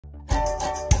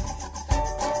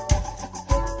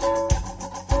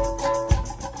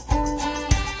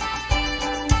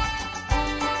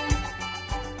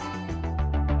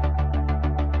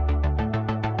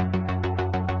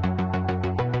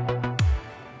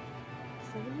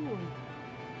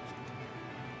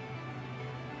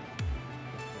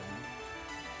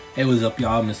Hey, what's up,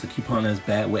 y'all? Mr. Coupon is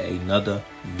back with another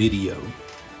video.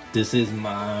 This is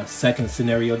my second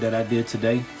scenario that I did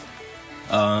today.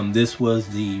 This was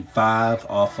the 5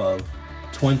 off of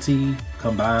 20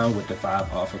 combined with the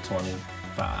 5 off of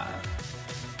 25.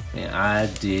 And I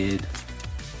did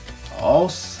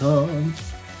awesome.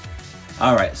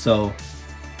 Alright, so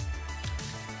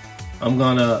I'm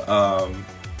gonna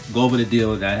go over the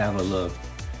deal that I have a little,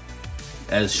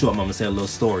 as short, I'm gonna say a little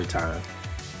story time.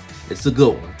 It's a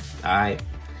good one. Alright,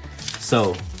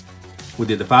 so we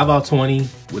did the 5 off 20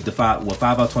 with the 5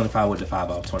 off 25 with the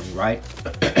 5 off 20, right?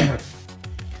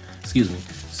 Excuse me.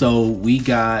 So we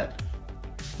got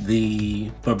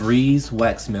the Febreze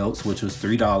wax melts, which was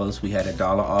 $3. We had a $1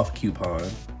 off coupon.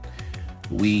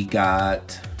 We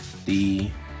got the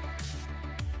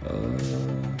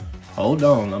hold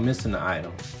on, I'm missing the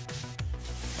item.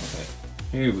 Okay,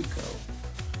 here we go.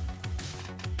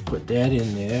 Put that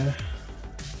in there.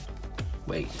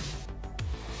 Wait,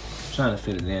 I'm trying to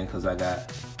fit it in because I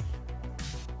got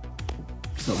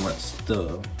so much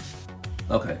stuff.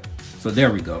 Okay, so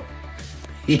there we go.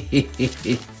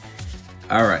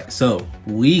 All right, so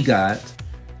we're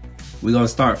gonna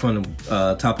start from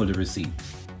the top of the receipt.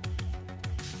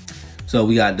 So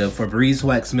we got the Febreze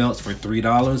wax melts for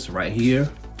 $3 right here.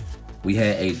 We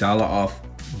had a $1 off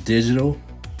digital.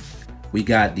 We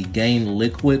got the Gain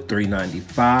liquid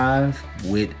 $3.95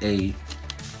 with a,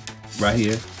 right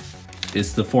here,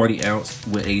 it's the 40 ounce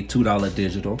with a $2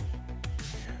 digital.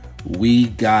 We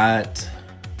got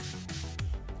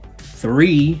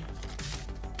 3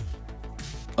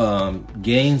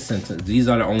 Gain scents. These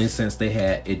are the only scents they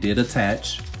had. It did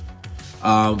attach.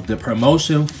 The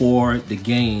promotion for the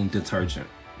Gain detergent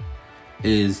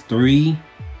is 3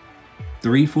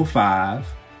 for $5.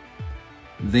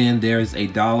 Then there's a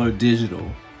 $1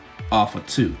 digital off of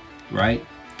 2, right?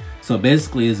 So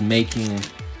basically it's making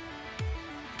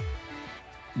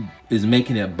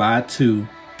it buy 2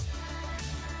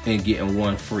 and getting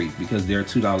 1 free because they're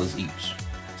 $2 each.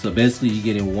 So basically you're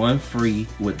getting 1 free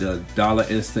with the $1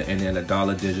 instant and then a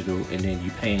 $1 digital, and then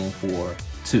you're paying for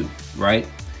 2, right?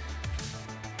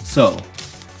 So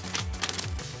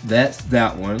that's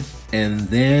that one. And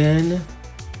then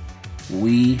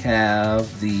we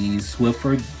have the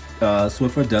Swiffer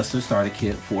Duster Starter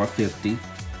Kit $4.50,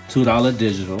 $2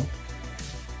 digital.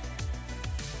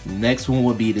 Next one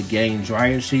would be the Gain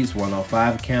Dryer Sheets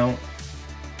 105 count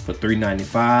for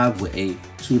 $3.95 with a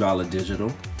 $2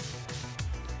 digital.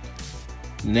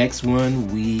 Next one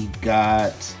we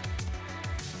got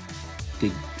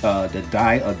the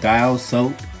Dial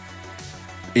soap.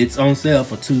 It's on sale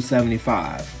for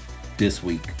 $2.75 this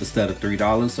week instead of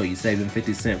 $3, so you're saving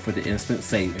 50 cents for the instant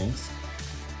savings.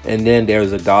 And then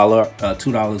there's a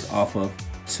 $2 off of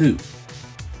 2.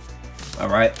 All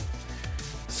right,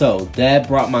 so that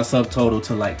brought my subtotal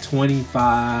to like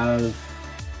 25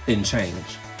 and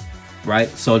change, right?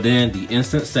 So then the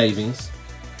instant savings,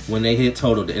 when they hit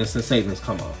total, the instant savings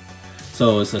come off.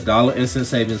 So it's a $1 instant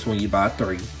savings when you buy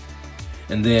 3.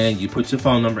 And then you put your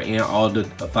phone number in, all the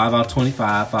 5 out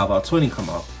 25, 5 out 20 come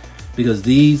off. Because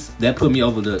that put me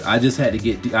over the, I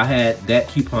had that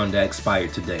coupon that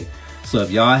expired today. So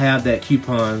if y'all have that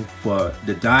coupon for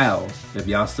the Dial, if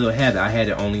y'all still have it, I had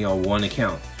it only on 1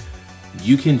 account.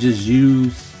 You can just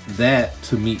use that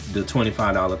to meet the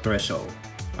 $25 threshold.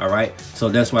 All right, so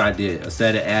that's what I did.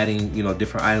 Instead of adding,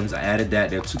 different items, I added that.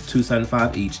 They're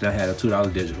 $2.75 each. That had a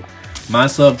 $2 digital. My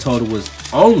subtotal was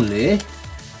only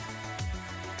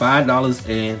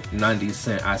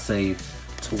 $5.90. I saved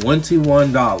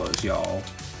 $21, y'all.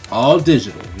 All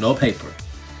digital, no paper.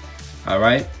 All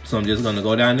right, so I'm just gonna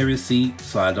go down the receipt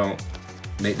so I don't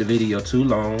make the video too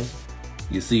long.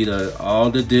 You see all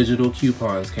the digital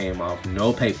coupons came off,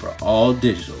 no paper, all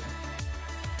digital.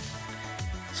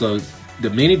 So the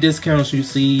many discounts you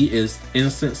see is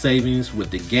instant savings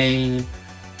with the Gain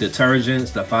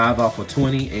detergents, the 5 off of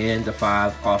 20 and the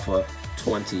 5 off of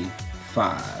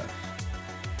 25.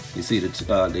 You see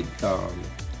the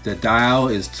Dial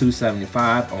is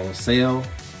 $2.75 on sale.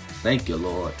 Thank you,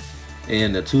 Lord.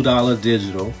 And the $2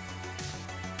 digital.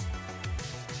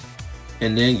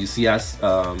 And then you see our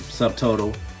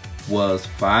subtotal was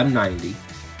 $5.90.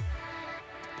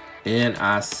 And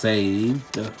I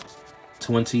saved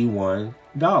 $21.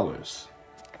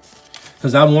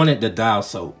 Because I wanted the Dial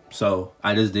soap. So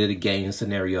I just did a Gain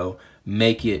scenario.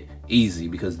 Make it easy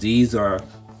because these are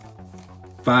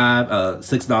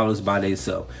 $6 by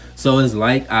themselves. So it's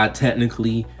like I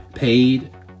technically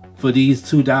paid for these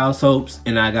 2 Dial soaps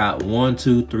and I got 1,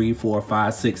 2, 3, 4,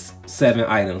 5, 6, 7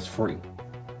 items free.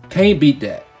 Can't beat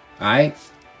that. All right.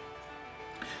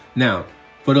 Now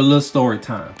for the little story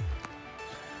time.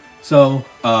 So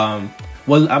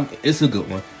Well, it's a good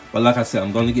one, but like I said,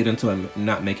 I'm going to get into it and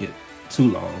not make it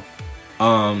too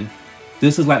long.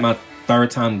 This is like my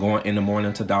third time going in the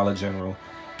morning to Dollar General,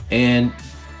 and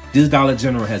this Dollar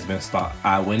General has been stocked.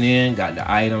 I went in, got the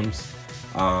items.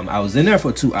 I was in there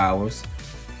for 2 hours,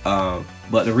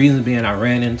 but the reason being, I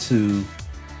ran into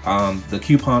the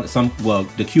coupon,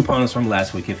 the coupons from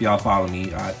last week. If y'all follow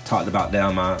me, I talked about that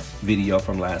on my video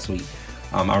from last week.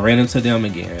 I ran into them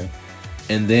again,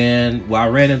 and then I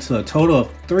ran into a total of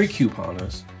 3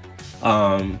 couponers,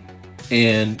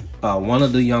 and one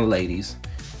of the young ladies.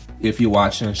 If you're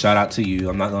watching, shout out to you.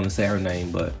 I'm not going to say her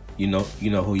name, but you know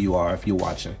who you are if you're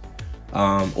watching,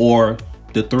 or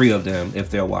the 3 of them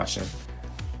if they're watching.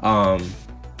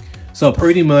 So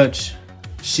pretty much,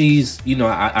 she's,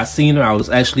 I seen her. I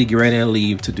was actually getting ready to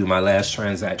leave to do my last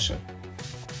transaction,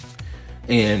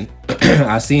 and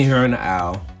I seen her in the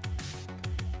aisle,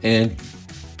 and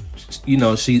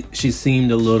she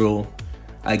seemed a little,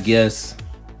 I guess,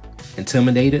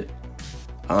 intimidated.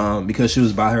 Because she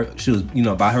was by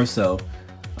herself.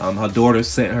 Her daughter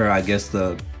sent her, I guess,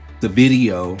 the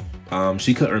video.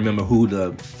 She couldn't remember who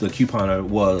the couponer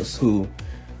was, who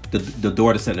the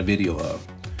daughter sent the video of.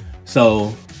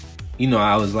 So,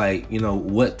 I was like,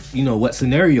 what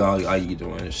scenario are you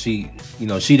doing? She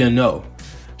didn't know.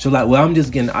 She was like, well, I'm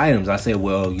just getting items. I said,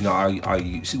 well, are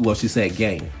you? Well, she said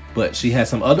game, but she had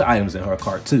some other items in her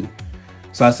cart too.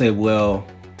 So I said, well,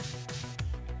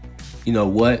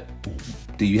 what?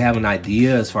 Do you have an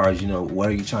idea as far as, what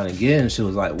are you trying to get? And she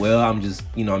was like, well, I'm just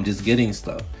getting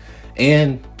stuff.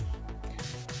 And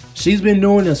she's been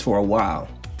doing this for a while.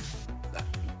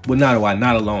 Well, not a while,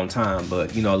 not a long time,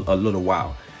 but, a little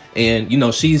while. And,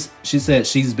 she said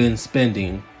she's been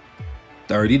spending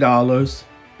 $30, $20,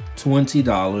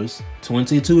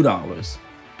 $22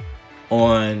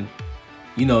 on,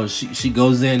 she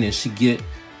goes in and she get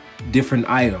different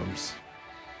items.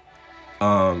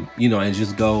 And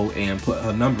just go and put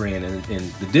her number in, and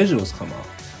the digitals come off.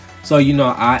 So,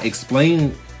 I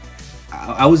explained,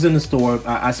 I was in the store,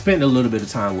 I spent a little bit of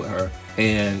time with her,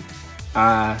 and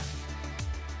I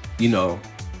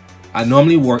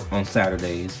normally work on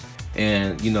Saturdays,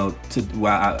 and,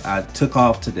 I took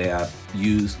off today. I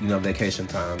used, vacation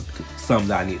time, some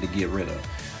that I need to get rid of.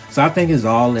 So I think it's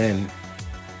all in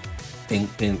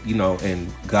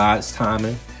God's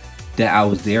timing that I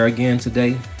was there again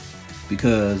today.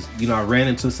 Because, I ran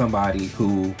into somebody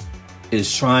who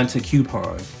is trying to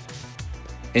coupon,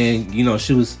 and,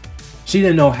 she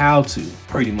didn't know how to,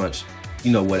 pretty much,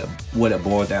 what it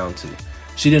boiled down to.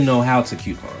 She didn't know how to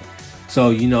coupon.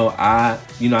 So, I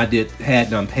had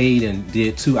done paid and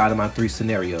did 2 out of my 3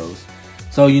 scenarios.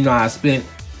 So, I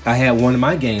had one of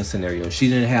my game scenarios. She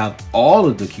didn't have all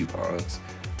of the coupons,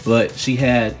 but she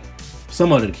had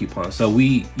some of the coupons. So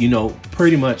we,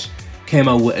 pretty much came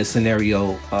up with a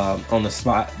scenario on the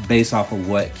spot based off of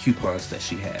what coupons that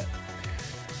she had.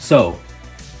 So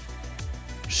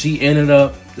she ended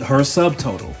up, her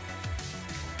subtotal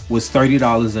was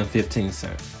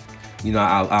 $30.15.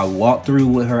 I walked through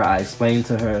with her. I explained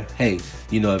to her, hey,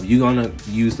 if you're gonna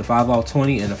use the 5 off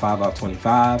 20 and the 5 off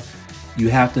 25, you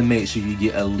have to make sure you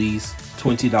get at least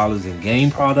 $20 in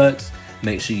game products.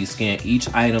 Make sure you scan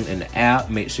each item in the app.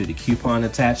 Make sure the coupon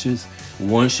attaches.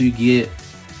 Once you get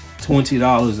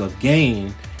 $20 of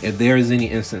gain, if there is any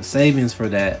instant savings for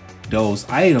those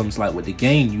items, like with the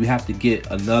game, you have to get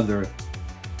another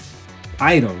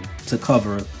item to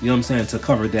cover, to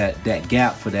cover that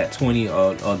gap for that 20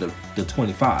 or the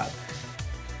 25.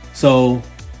 So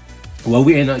what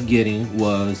we ended up getting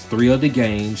was 3 of the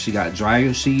games. She got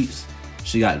dryer sheets,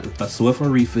 she got a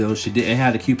Swiffer refill, she didn't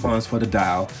have the coupons for the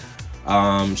dial.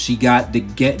 She got the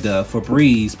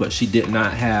Febreze, but she did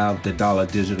not have the Dollar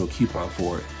Digital coupon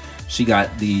for it. She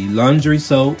got the laundry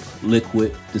soap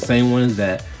liquid, the same one as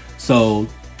that. So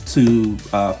to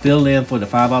fill in for the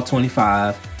 5 off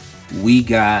 25, we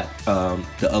got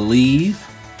the Aleve,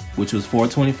 which was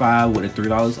 $4.25 with the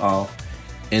 $3 off,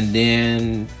 and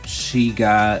then she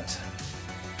got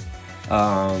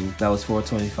that was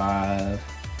 $4.25,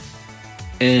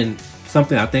 and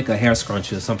something, I think a hair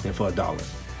scrunchie or something for $1.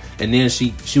 And then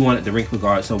she wanted the wrinkle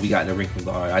guard, so we got the wrinkle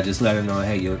guard. I just let her know,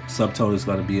 hey, your subtotal is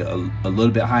going to be a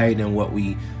little bit higher than what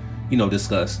we,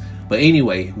 discussed. But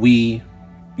anyway, we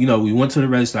went to the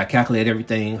register. I calculated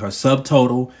everything. Her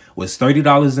subtotal was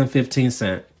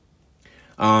 $30.15.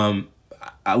 I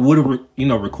would have,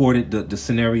 recorded the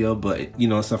scenario, but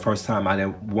it's the first time. I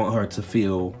didn't want her to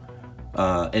feel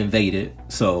invaded,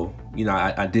 so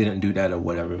I didn't do that or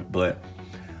whatever. But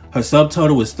her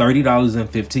subtotal was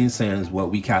 $30.15, what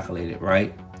we calculated,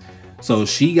 right? So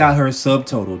she got her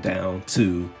subtotal down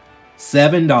to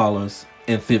 $7.75.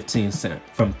 $7.15,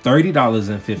 from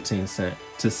 $30.15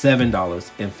 to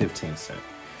 $7.15.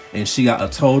 And she got a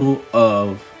total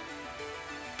of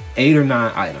 8 or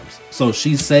 9 items. So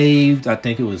she saved, I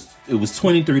think it was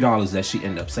 $23 that she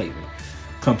ended up saving,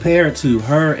 compared to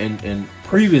her and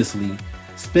previously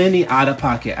spending out of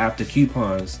pocket after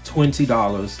coupons $20,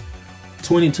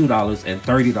 $22, and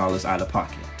 $30 out of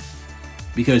pocket,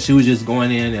 because she was just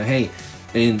going in and, hey,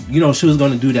 and you know, she was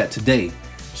going to do that today.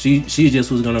 She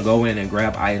just was going to go in and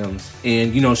grab items,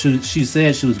 and you know, she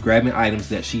said she was grabbing items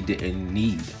that she didn't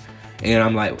need. And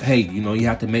I'm like, hey, you know, you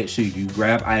have to make sure you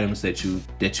grab items that you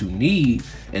need,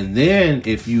 and then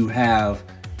if you have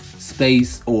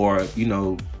space or, you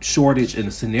know, shortage in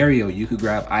a scenario, you could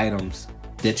grab items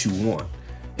that you want.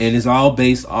 And it's all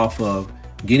based off of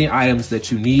getting items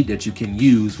that you need that you can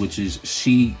use, which is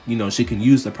she can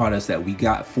use the products that we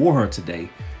got for her today.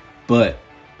 But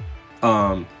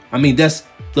I mean, that's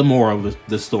the moral of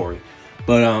the story.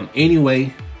 But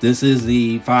anyway, this is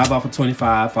the 5 off of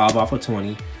 25, 5 off of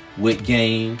 20 with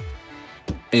game,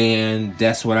 and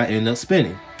that's what I ended up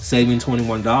spending, saving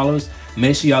 $21.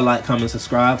 Make sure y'all like, comment,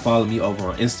 subscribe. Follow me over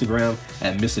on Instagram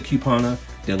at Mr. Couponer.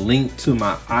 The link to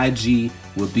my IG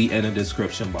will be in the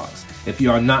description box. If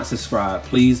you are not subscribed,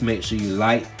 please make sure you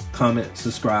like, comment,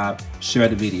 subscribe, share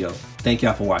the video. Thank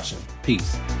y'all for watching.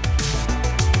 Peace.